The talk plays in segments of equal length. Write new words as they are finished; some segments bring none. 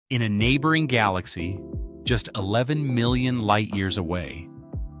In a neighboring galaxy, just 11 million light-years away,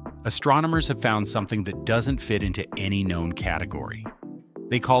 astronomers have found something that doesn't fit into any known category.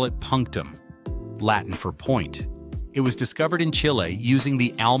 They call it Punctum, Latin for point. It was discovered in Chile using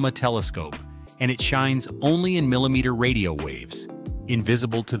the ALMA telescope, and it shines only in millimeter radio waves,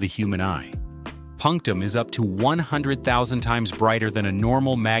 invisible to the human eye. Punctum is up to 100,000 times brighter than a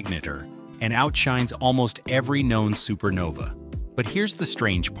normal magnetar and outshines almost every known supernova. But here's the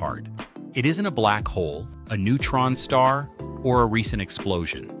strange part. It isn't a black hole, a neutron star, or a recent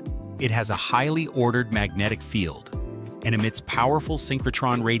explosion. It has a highly ordered magnetic field and emits powerful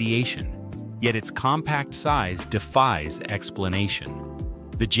synchrotron radiation, yet its compact size defies explanation.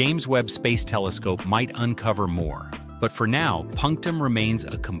 The James Webb Space Telescope might uncover more, but for now, Punctum remains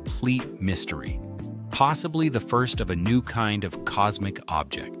a complete mystery, possibly the first of a new kind of cosmic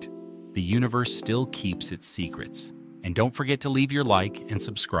object. The universe still keeps its secrets. And don't forget to leave your like and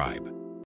subscribe.